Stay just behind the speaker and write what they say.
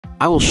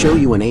I will show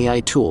you an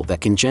AI tool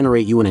that can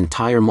generate you an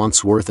entire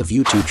month's worth of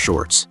YouTube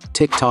Shorts,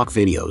 TikTok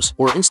videos,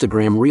 or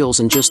Instagram Reels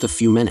in just a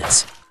few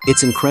minutes.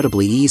 It's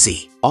incredibly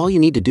easy. All you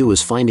need to do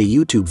is find a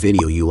YouTube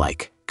video you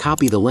like,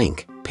 copy the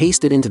link,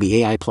 paste it into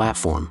the AI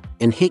platform,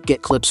 and hit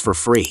Get Clips for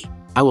free.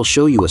 I will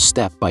show you a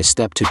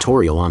step-by-step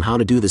tutorial on how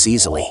to do this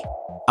easily.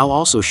 I'll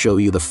also show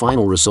you the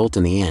final result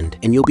in the end,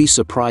 and you'll be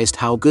surprised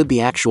how good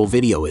the actual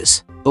video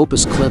is.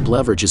 Opus Clip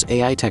leverages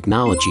AI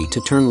technology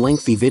to turn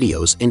lengthy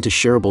videos into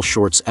shareable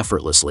shorts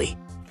effortlessly.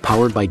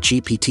 Powered by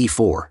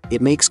GPT-4,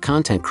 it makes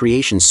content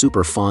creation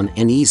super fun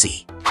and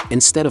easy.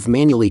 Instead of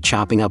manually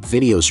chopping up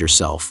videos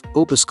yourself,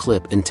 Opus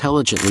Clip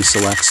intelligently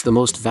selects the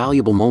most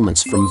valuable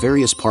moments from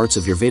various parts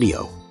of your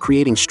video,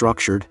 creating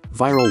structured,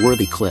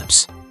 viral-worthy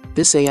clips.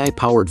 This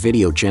AI-powered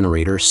video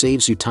generator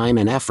saves you time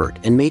and effort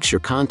and makes your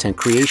content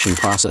creation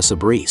process a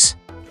breeze.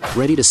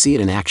 Ready to see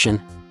it in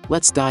action?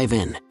 Let's dive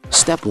in.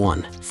 Step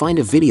 1. Find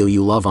a video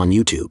you love on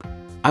YouTube.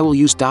 I will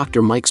use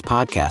Dr. Mike's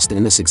podcast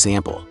in this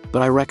example,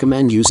 but I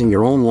recommend using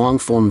your own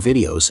long-form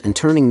videos and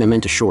turning them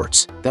into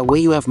shorts. That way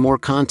you have more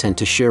content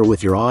to share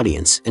with your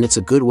audience, and it's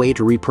a good way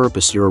to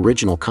repurpose your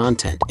original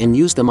content and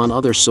use them on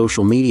other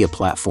social media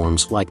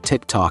platforms like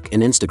TikTok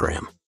and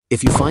Instagram.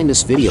 If you find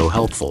this video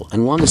helpful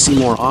and want to see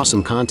more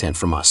awesome content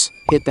from us,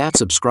 hit that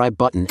subscribe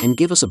button and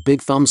give us a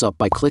big thumbs up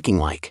by clicking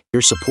like.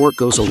 Your support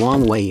goes a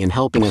long way in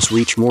helping us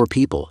reach more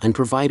people and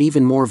provide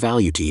even more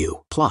value to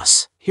you.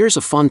 Plus, here's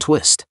a fun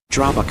twist.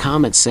 Drop a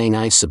comment saying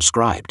I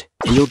subscribed,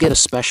 and you'll get a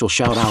special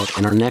shout out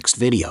in our next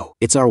video.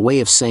 It's our way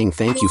of saying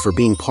thank you for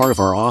being part of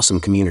our awesome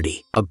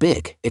community. A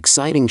big,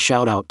 exciting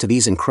shout out to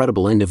these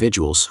incredible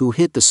individuals who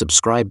hit the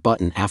subscribe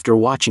button after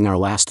watching our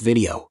last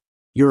video.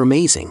 You're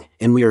amazing,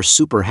 and we are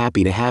super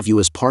happy to have you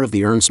as part of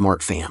the Earn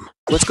Smart fam.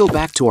 Let's go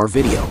back to our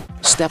video.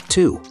 Step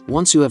 2.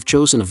 Once you have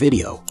chosen a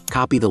video,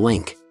 copy the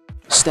link.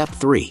 Step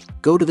 3.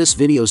 Go to this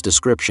video's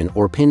description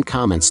or pinned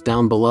comments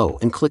down below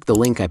and click the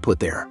link I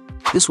put there.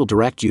 This will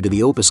direct you to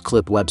the Opus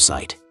Clip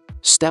website.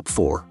 Step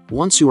 4.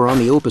 Once you are on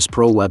the Opus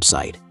Pro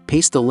website,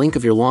 paste the link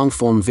of your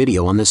long-form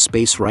video on this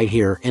space right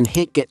here and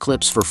hit Get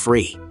Clips for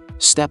free.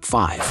 Step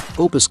 5.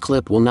 Opus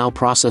Clip will now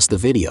process the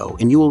video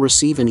and you will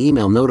receive an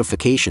email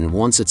notification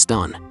once it's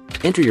done.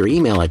 Enter your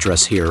email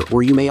address here,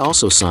 or you may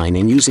also sign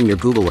in using your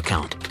Google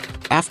account.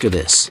 After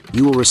this,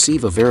 you will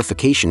receive a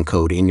verification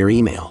code in your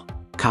email.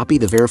 Copy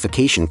the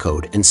verification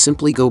code and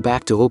simply go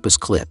back to Opus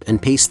Clip and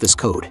paste this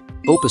code.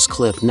 Opus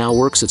Clip now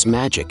works its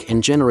magic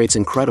and generates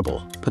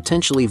incredible,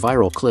 potentially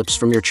viral clips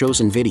from your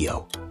chosen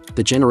video.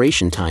 The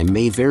generation time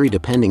may vary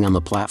depending on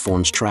the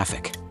platform's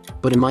traffic,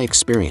 but in my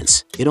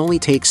experience, it only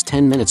takes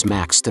 10 minutes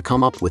max to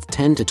come up with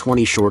 10 to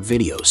 20 short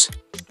videos.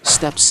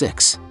 Step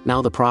 6.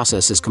 Now the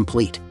process is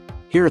complete.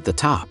 Here at the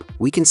top,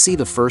 we can see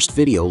the first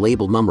video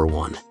labeled number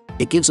 1.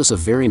 It gives us a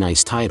very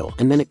nice title,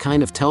 and then it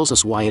kind of tells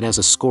us why it has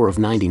a score of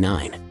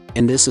 99.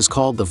 And this is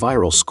called the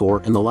viral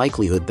score and the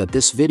likelihood that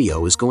this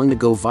video is going to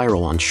go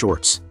viral on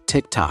Shorts,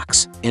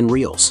 TikToks, and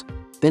Reels.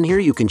 Then here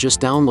you can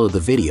just download the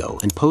video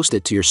and post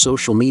it to your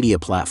social media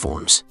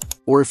platforms.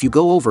 Or if you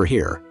go over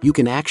here, you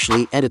can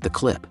actually edit the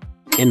clip.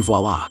 And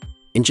voila!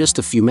 In just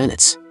a few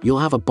minutes, you'll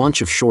have a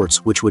bunch of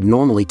shorts which would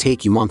normally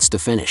take you months to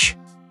finish.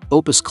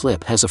 Opus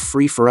Clip has a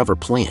free forever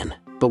plan,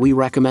 but we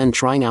recommend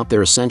trying out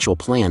their essential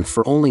plan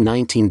for only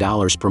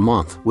 $19 per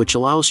month, which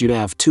allows you to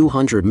have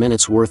 200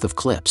 minutes worth of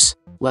clips.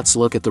 Let's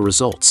look at the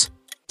results.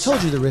 I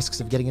told you the risks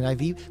of getting an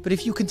IV, but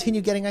if you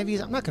continue getting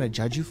IVs, I'm not going to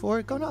judge you for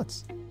it. Go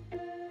nuts.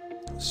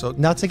 So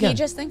nuts again. He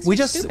just thinks we're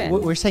stupid.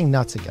 We're saying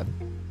nuts again.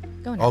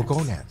 Gonads. Oh,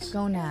 gonads.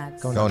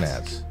 Gonads.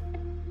 Gonads.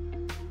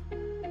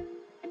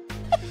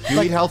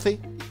 You eat healthy?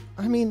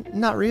 I mean,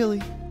 not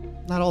really.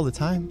 Not all the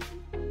time.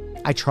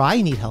 I try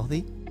and eat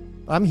healthy.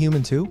 But I'm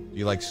human too.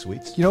 You like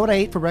sweets? You know what I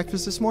ate for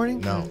breakfast this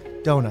morning? No.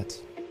 Donuts.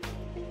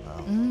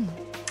 Wow.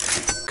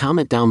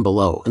 Comment down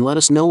below and let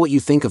us know what you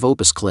think of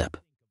Opus Clip.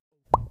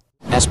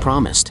 As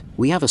promised,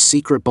 we have a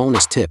secret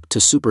bonus tip to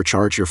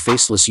supercharge your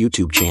Faceless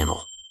YouTube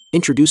channel.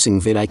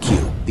 Introducing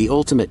VidIQ, the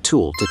ultimate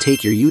tool to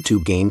take your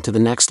YouTube game to the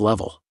next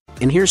level.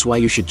 And here's why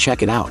you should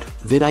check it out.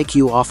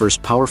 VidIQ offers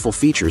powerful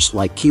features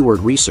like keyword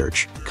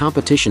research,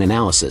 competition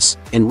analysis,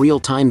 and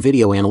real-time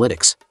video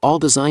analytics, all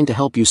designed to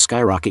help you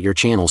skyrocket your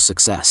channel's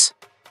success.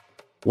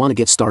 Want to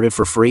get started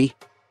for free?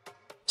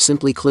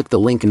 Simply click the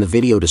link in the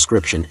video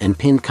description and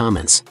pinned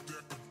comments.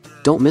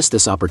 Don't miss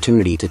this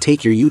opportunity to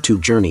take your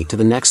YouTube journey to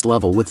the next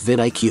level with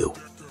VidIQ.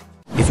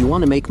 If you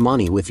want to make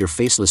money with your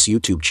Faceless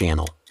YouTube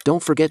channel,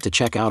 don't forget to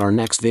check out our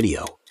next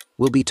video.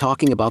 We'll be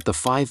talking about the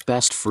 5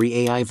 best free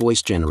AI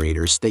voice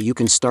generators that you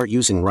can start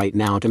using right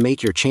now to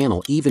make your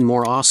channel even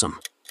more awesome.